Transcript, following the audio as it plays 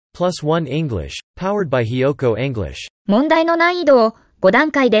Plus One English, powered by HIYOKO English. 問題の難易度を5段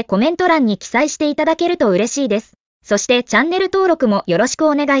階でコメント欄に記載していただけると嬉しいです。そしてチャンネル登録もよろしく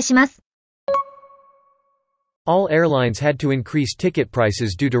お願いします。All airlines had to increase ticket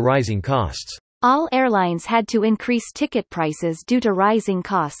prices due to rising costs. All airlines had to increase ticket prices due to rising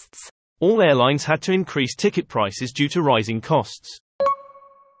costs. All airlines had to increase ticket prices due to rising costs.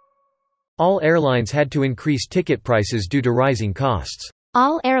 All airlines had to increase ticket prices due to rising costs.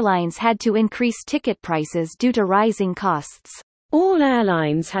 All airlines had to increase ticket prices due to rising costs. All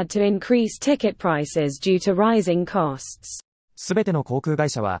airlines had to increase ticket prices due to rising costs. すべての航空会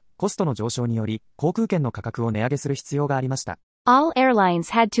社は、コストの上昇により、航空券の価格を値上げする必要がありました。All airlines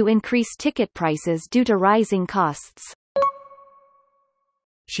had to increase ticket prices due to rising costs.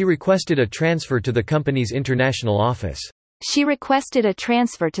 She requested a transfer to the company's international office. She requested a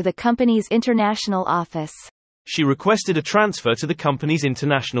transfer to the company's international office. She requested a transfer to the company's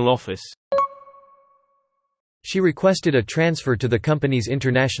international office. She requested a transfer to the company's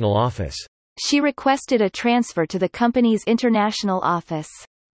international office. She requested a transfer to the company's international office.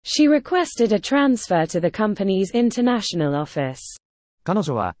 She requested a transfer to the company's international office. 彼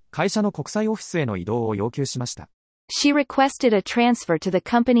女は、会社の国際オフィスへの移動を要求しました。She requested a transfer to the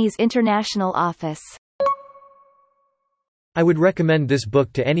company's international office. I would recommend this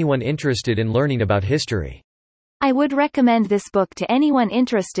book to anyone interested in learning about history. I would recommend this book to anyone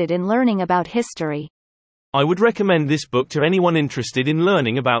interested in learning about history. I would recommend this book to anyone interested in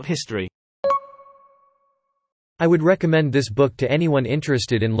learning about history. I would recommend this book to anyone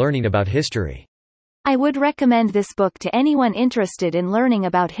interested in learning about history. I would recommend this book to anyone interested in learning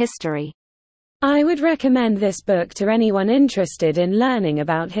about history. I would recommend this book to anyone interested in learning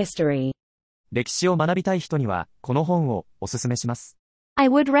about history. 歴史を学びたい人には、この本をおすすめします。I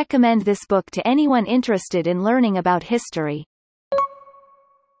would recommend this book to anyone interested in learning about history.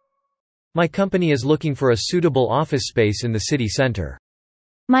 My company is looking for a suitable office space in the city center.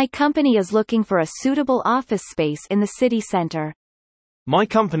 My company is looking for a suitable office space in the city center. My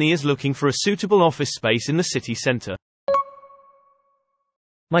company is looking for a suitable office space in the city center.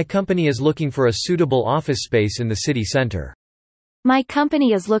 My company is looking for a suitable office space in the city center. My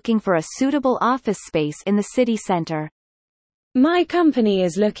company is looking for a suitable office space in the city center. My company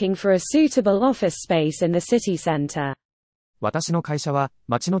is looking for a suitable office space in the city center. 私の会社は、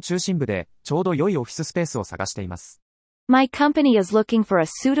街の中心部で、ちょうど良いオフィススペースを探しています。My company is looking for a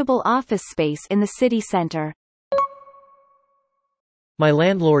suitable office space in the city center. My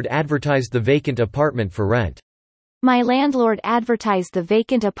landlord advertised the vacant apartment for rent. My landlord advertised the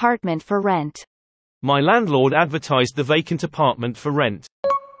vacant apartment for rent. My landlord advertised the vacant apartment for rent.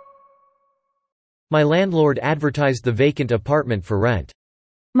 My landlord advertised the vacant apartment for rent.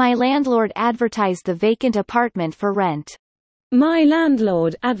 My landlord advertised the vacant apartment for rent. My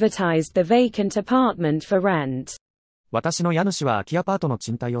landlord advertised the vacant apartment for rent. 私の家主は空きアパートの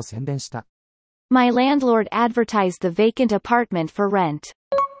賃貸を宣伝した。My landlord advertised the vacant apartment for rent.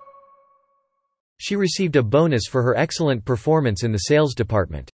 She received a bonus for her excellent performance in the sales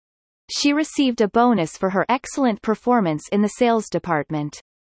department. She received a bonus for her excellent performance in the sales department.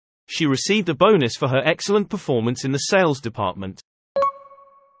 She received a bonus for her excellent performance in the sales department.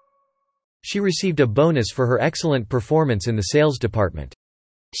 She received a bonus for her excellent performance in the sales department.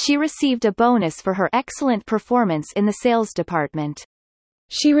 She received a bonus for her excellent performance in the sales department.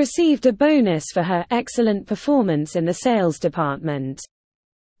 She received a bonus for her excellent performance in the sales department.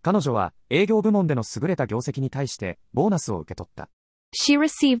 彼女は、営業部門での優れた業績に対して、ボーナスを受け取った。She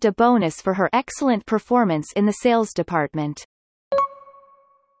received a bonus for her excellent performance in the sales department.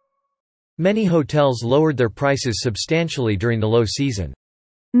 Many hotels lowered their prices substantially during the low season.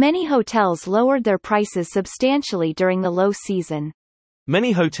 Many hotels lowered their prices substantially during the low season.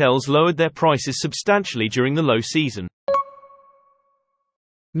 Many hotels lowered their prices substantially during the low season.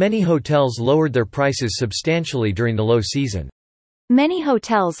 Many hotels lowered their prices substantially during the low season. Many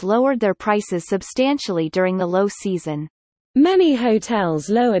hotels lowered their prices substantially during the low season. Many hotels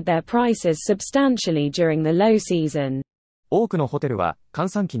lowered their prices substantially during the low season. 多くのホテルは、閑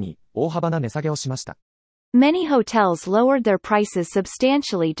散期に、大幅な値下げをしました。Many hotels lowered their prices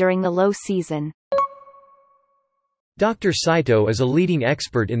substantially during the low season. Dr. Saito is a leading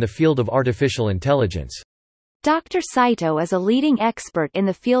expert in the field of artificial intelligence. Dr. Saito is a leading expert in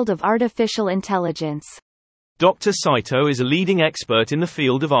the field of artificial intelligence. Dr. Saito is a leading expert in the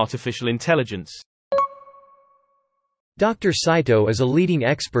field of artificial intelligence. Dr. Saito is a leading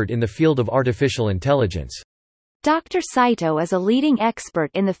expert in the field of artificial intelligence. Dr. Saito is a leading expert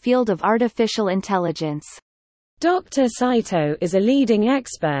in the field of artificial intelligence. Dr. Saito is a leading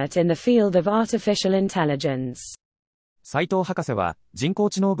expert in the field of artificial intelligence. 斉藤博士は人工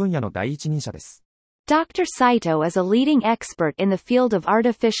知能分野の第一人者です。Dr. Saito is a leading expert in the field of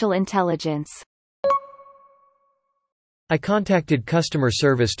artificial intelligence. I contacted customer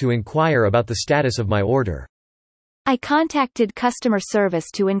service to inquire about the status of my order. I contacted customer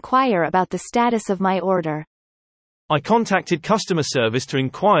service to inquire about the status of my order. I contacted customer service to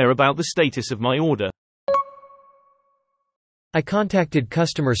inquire about the status of my order. I contacted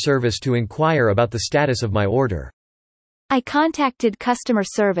customer service to inquire about the status of my order. I contacted customer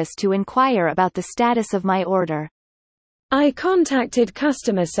service to inquire about the status of my order. I contacted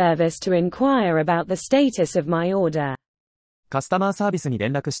customer service to inquire about the status of my order. カスタマーサービスに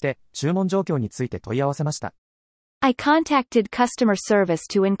連絡して注文状況について問い合わせました。I contacted customer service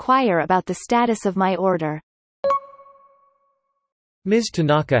to inquire about the status of my order. Ms.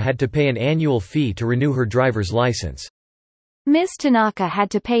 Tanaka had to pay an annual fee to renew her driver's license. Ms. Tanaka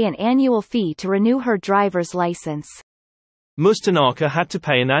had to pay an annual fee to renew her driver's license. Ms. Tanaka had to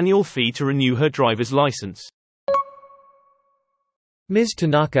pay an annual fee to renew her driver's license. Ms.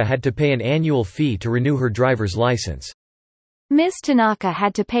 Tanaka had to pay an annual fee to renew her driver's license. Ms. Tanaka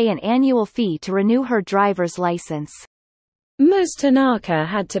had to pay an annual fee to renew her driver's license. Ms. Tanaka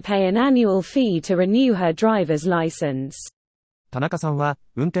had to pay an annual fee to renew her driver's license. 田中さんは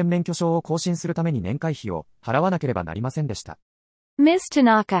運転免許証を更新するために年会費を払わなければなりませんでした。Ms.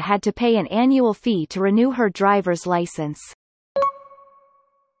 Tanaka had to pay an annual fee to renew her driver's license.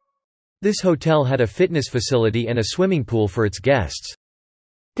 This hotel had a fitness facility and a swimming pool for its guests.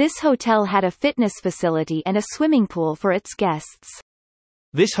 This hotel had a fitness facility and a swimming pool for its guests.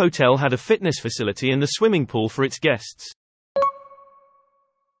 This hotel had a fitness facility and a swimming pool for its guests.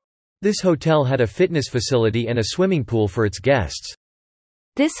 This hotel had a fitness facility and a swimming pool for its guests.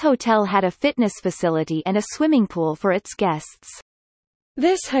 This hotel had a fitness facility and a swimming pool for its guests.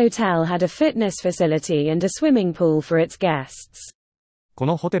 This hotel had a fitness facility and a swimming pool for its guests. こ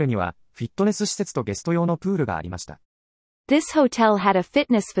のホテルにはフィットネス施設とゲスト用のプールがありました。This hotel had a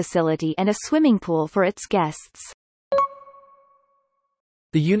fitness facility and a swimming pool for its guests.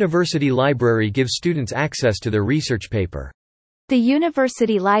 The university library gives students access to their research paper. The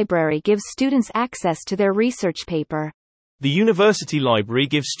university library gives students access to their research paper. The university library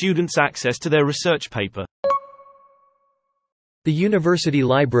gives students access to their research paper. The university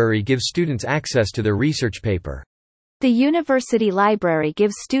library gives students access to their research paper. The university library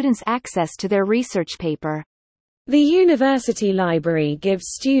gives students access to their research paper. The university library gives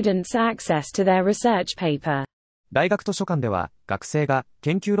students access to their research paper. 大学図書館では学生が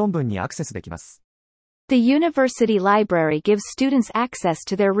研究論文にアクセスできます。The university library gives students access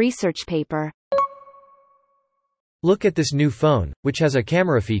to their research paper. Look at this new phone, which has a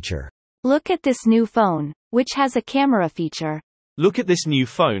camera feature. Look at this new phone, which has a camera feature. Look at this new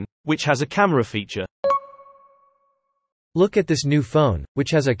phone, which has a camera feature. Look at this new phone,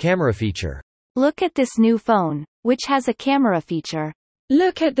 which has a camera feature. Look at this new phone, which has a camera feature.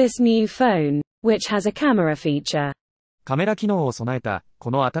 Look at this new phone, which has a camera feature. カメラ機能を備えた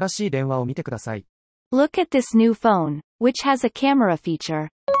この新しい電話を見てください。Look at this new phone, which has a camera feature.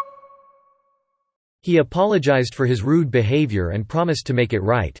 He apologized for his rude behavior and promised to make it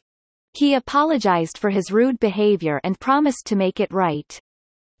right. He apologized for his rude behavior and promised to make it right.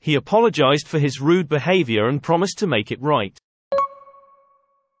 He apologized for his rude behavior and promised to make it right.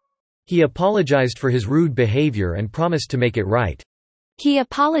 He apologized for his rude behavior and promised to make it right. He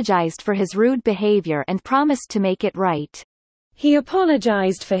apologized for his rude behavior and promised to make it right. He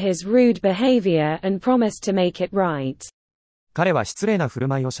apologized for his rude behavior and promised to make it right. 彼は失礼な振る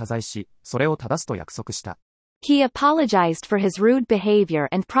舞いを謝罪し、それを正すと約束した。He apologized for his rude behavior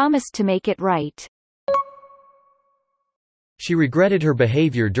and promised to make it right. She regretted her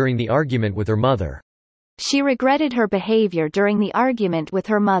behavior during the argument with her mother. She regretted her behavior during the argument with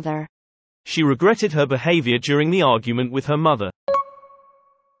her mother. She regretted her behavior during the argument with her mother.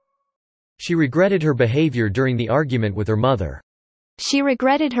 She regretted her behavior during the argument with her mother. She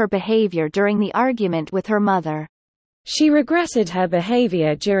regretted her behavior during the argument with her mother. She regretted her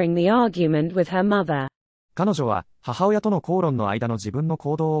behavior during the argument with her mother. 彼女は母親との口論の間の自分の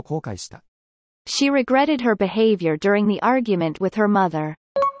行動を後悔した。She regretted her behavior during the argument with her mother.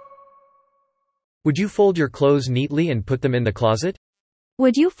 Would you fold your clothes neatly and put them in the closet?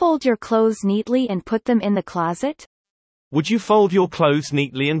 Would you fold your clothes neatly and put them in the closet? Would you fold your clothes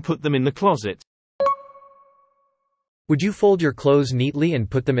neatly and put them in the closet? Would you fold your clothes neatly and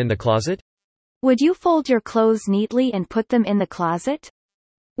put them in the closet? Would you fold your clothes neatly and put them in the closet?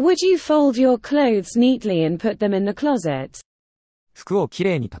 Would you fold your clothes neatly and put them in the closet? 服をき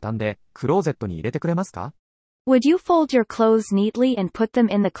れいに畳んで、クローゼットに入れてくれますか？ Would you fold your clothes neatly and put them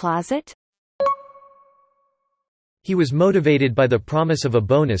in the closet? He was motivated by the promise of a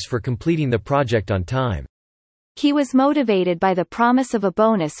bonus for completing the project on time. He was motivated by the promise of a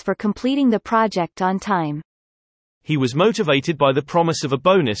bonus for completing the project on time. He was motivated by the promise of a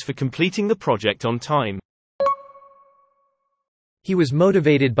bonus for completing the project on time. He was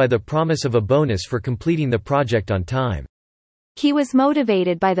motivated by the promise of a bonus for completing the project on time. He was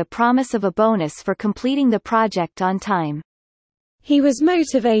motivated by the promise of a bonus for completing the project on time. He was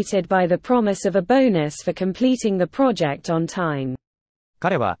motivated by the promise of a bonus for completing the project on time.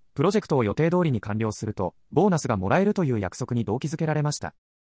 彼は、プロジェクトを予定通りに完了すると、ボーナスがもらえるという約束に動機づけられました。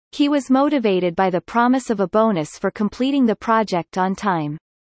He was motivated by the promise of a bonus for completing the project on time.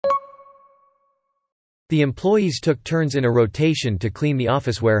 The employees took turns in a rotation to clean the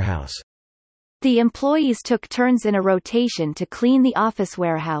office warehouse. The employees took turns in a rotation to clean the office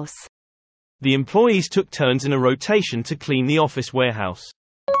warehouse. The employees took turns in a rotation to clean the office warehouse.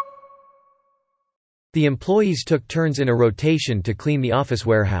 The employees took turns in a rotation to clean the office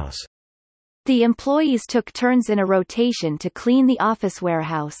warehouse. The employees took turns in a rotation to clean the office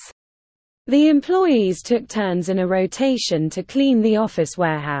warehouse. The employees took turns in a rotation to clean the office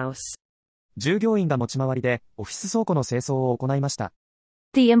warehouse. 従業員が持ち回りで、オフィス倉庫の清掃を行いました。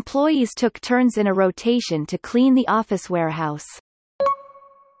The employees took turns in a rotation to clean the office warehouse.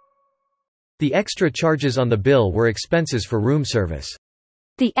 The extra charges on the bill were expenses for room service.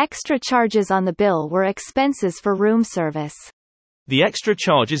 The extra charges on the bill were expenses for room service. The extra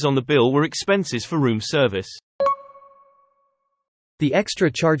charges on the bill were expenses for room service. The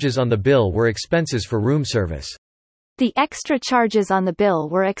extra charges on the bill were expenses for room service. The extra charges on the bill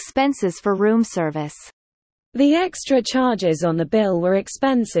were expenses for room service. The extra charges on the bill were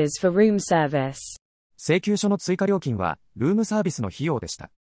expenses for room service. 請求書の追加料金は、ルームサービスの費用でした。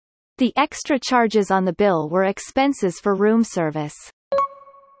The extra charges on the bill were expenses for room service.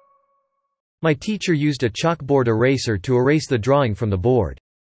 My teacher used a chalkboard eraser to erase the drawing from the board.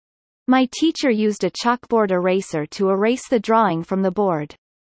 My teacher used a chalkboard eraser to erase the drawing from the board.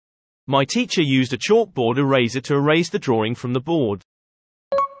 My teacher used a chalkboard eraser to erase the drawing from the board.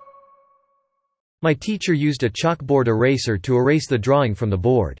 My teacher used a chalkboard eraser to erase the drawing from the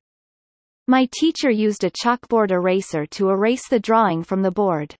board. My teacher used a chalkboard eraser to erase the drawing from the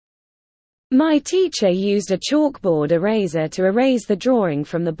board. My teacher used a chalkboard eraser to erase the drawing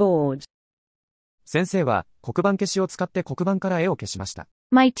from the board. 先生は、黒板消しを使って黒板から絵を消しました。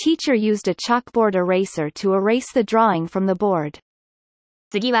My teacher used a chalkboard eraser to erase the drawing from the board.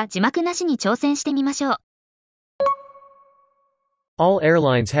 次は字幕なしに挑戦してみましょう。All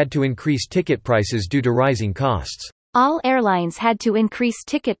airlines had to increase ticket prices due to rising costs. All airlines had to increase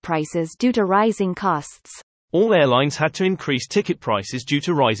ticket prices due to rising costs. All airlines had to increase ticket prices due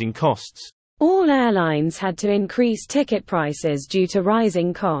to rising costs. All airlines had to increase ticket prices due to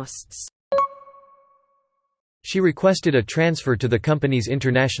rising costs. She requested a transfer to the company's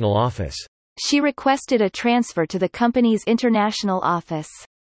international office. She requested a transfer to the company's international office.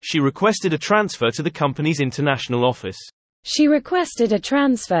 She requested a transfer to the company's international office. She requested a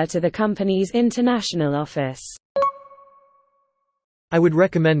transfer to the company's international office. I would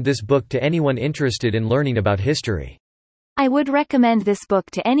recommend this book to anyone interested in learning about history. I would recommend this book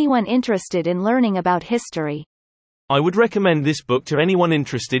to anyone interested in learning about history. I would recommend this book to anyone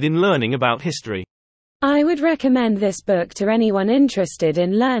interested in learning about history. I would recommend this book to anyone interested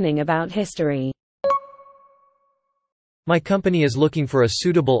in learning about history. My company is looking for a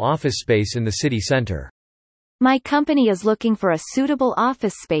suitable office space in the city center. My company is looking for a suitable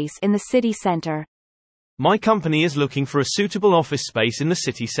office space in the city center. My company is looking for a suitable office space in the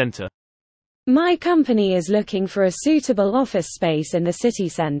city center. My company is looking for a suitable office space in the city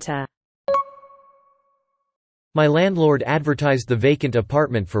center. My landlord advertised the vacant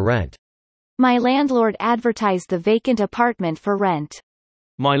apartment for rent. My landlord advertised the vacant apartment for rent.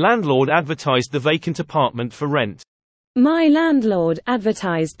 My landlord advertised the vacant apartment for rent. My landlord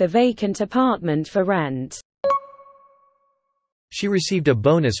advertised the vacant apartment for rent. She received a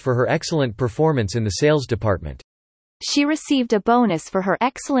bonus for her excellent performance in the sales department. She received a bonus for her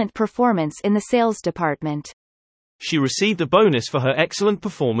excellent performance in the sales department. She received a bonus for her excellent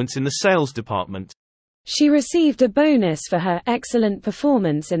performance in the sales department. She received a bonus for her excellent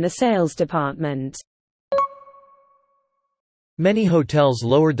performance in the sales department. Many hotels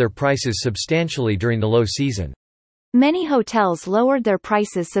lowered their prices substantially during the low season. Many hotels lowered their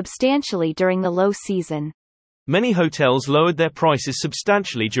prices substantially during the low season. Many hotels lowered their prices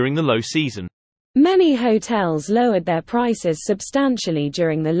substantially during the low season. Many hotels lowered their prices substantially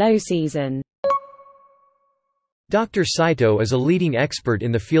during the low season. Dr. Saito is a leading expert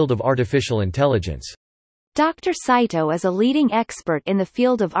in the field of artificial intelligence. Dr. Saito is a leading expert in the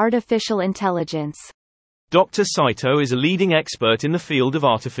field of artificial intelligence. Dr. Saito is a leading expert in the field of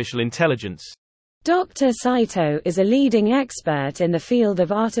artificial intelligence. Dr. Saito is a leading expert in the field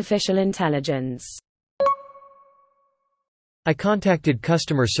of artificial intelligence. I contacted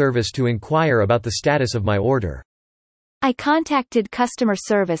customer service to inquire about the status of my order. I contacted customer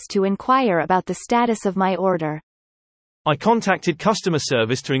service to inquire about the status of my order. I contacted customer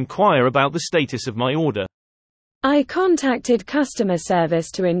service to inquire about the status of my order. I contacted customer service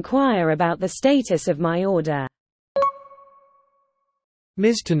to inquire about the status of my order.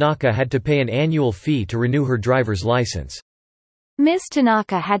 Ms. Tanaka had to pay an annual fee to renew her driver's license. Ms.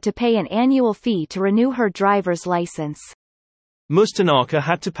 Tanaka had to pay an annual fee to renew her driver's license. Ms. Tanaka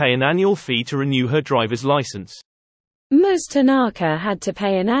had to pay an annual fee to renew her driver's license. Ms. Tanaka had to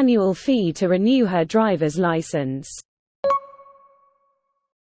pay an annual fee to renew her driver's license.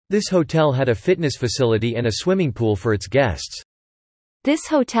 This hotel had a fitness facility and a swimming pool for its guests. This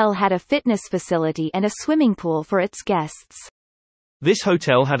hotel had a fitness facility and a swimming pool for its guests. This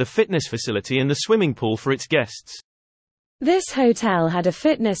hotel had a fitness facility and a swimming pool for its guests. This hotel had a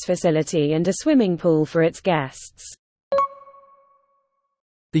fitness facility and a swimming pool for its guests.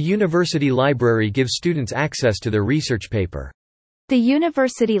 The university library gives students access to their research paper. The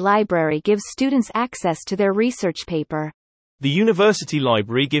university library gives students access to their research paper. The university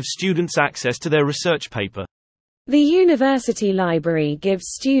library gives students access to their research paper. The university library gives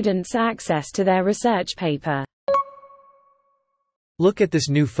students access to their research paper. Look at this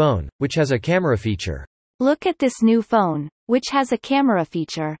new phone, which has a camera feature. Look at this new phone, which has a camera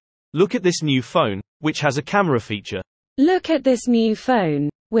feature. Look at this new phone, which has a camera feature. Look at this new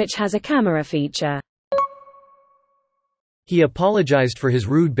phone, which has a camera feature. He apologized for his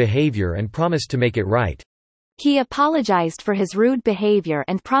rude behavior and promised to make it right. He apologized for his rude behavior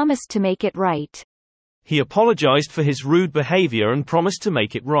and promised to make it right. He apologized for his rude behavior and promised to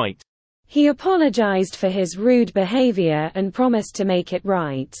make it right. He apologized for his rude behavior and promised to make it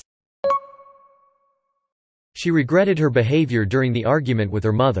right. She regretted her behavior during the argument with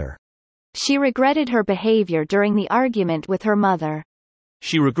her mother. She regretted her behavior during the argument with her mother.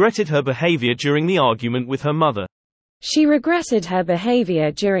 She regretted her behavior during the argument with her mother. She regretted her behavior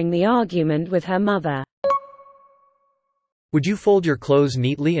during the argument with her mother. Would you fold your clothes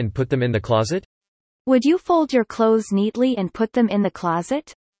neatly and put them in the closet? Would you fold your clothes neatly and put them in the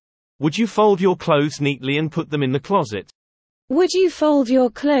closet? Would you fold your clothes neatly and put them in the closet? Would you fold your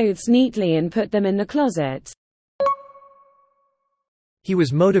clothes neatly and put them in the closet? He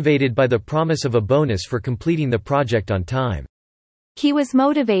was motivated by the promise of a bonus for completing the project on time. He was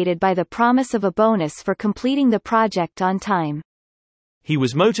motivated by the promise of a bonus for completing the project on time. He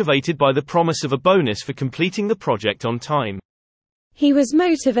was motivated by the promise of a bonus for completing the project on time. He was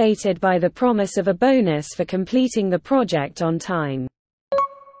motivated by the promise of a bonus for completing the project on time.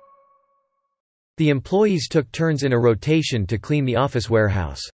 The employees took turns in a rotation to clean the office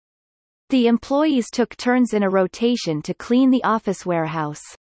warehouse. The employees took turns in a rotation to clean the office warehouse.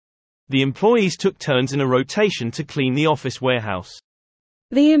 The employees took turns in a rotation to clean the office warehouse.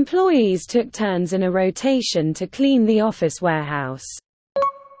 The employees took turns in a rotation to clean the office warehouse.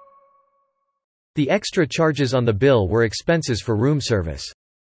 The extra charges on the bill were expenses for room service.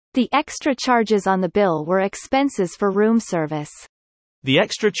 The extra charges on the bill were expenses for room service. The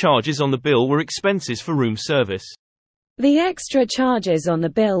extra charges on the bill were expenses for room service. The extra charges on the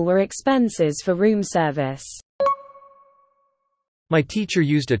bill were expenses for room service. My teacher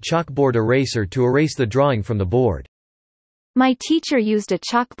used a chalkboard eraser to erase the drawing from the board. My teacher used a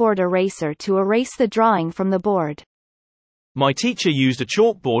chalkboard eraser to erase the drawing from the board. My teacher used a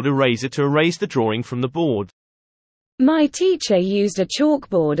chalkboard eraser to erase the drawing from the board. My teacher used a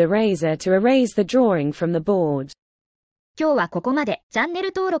chalkboard eraser to erase the drawing from the board. 今日はここまで。チャンネ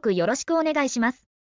ル登録よろしくお願いします。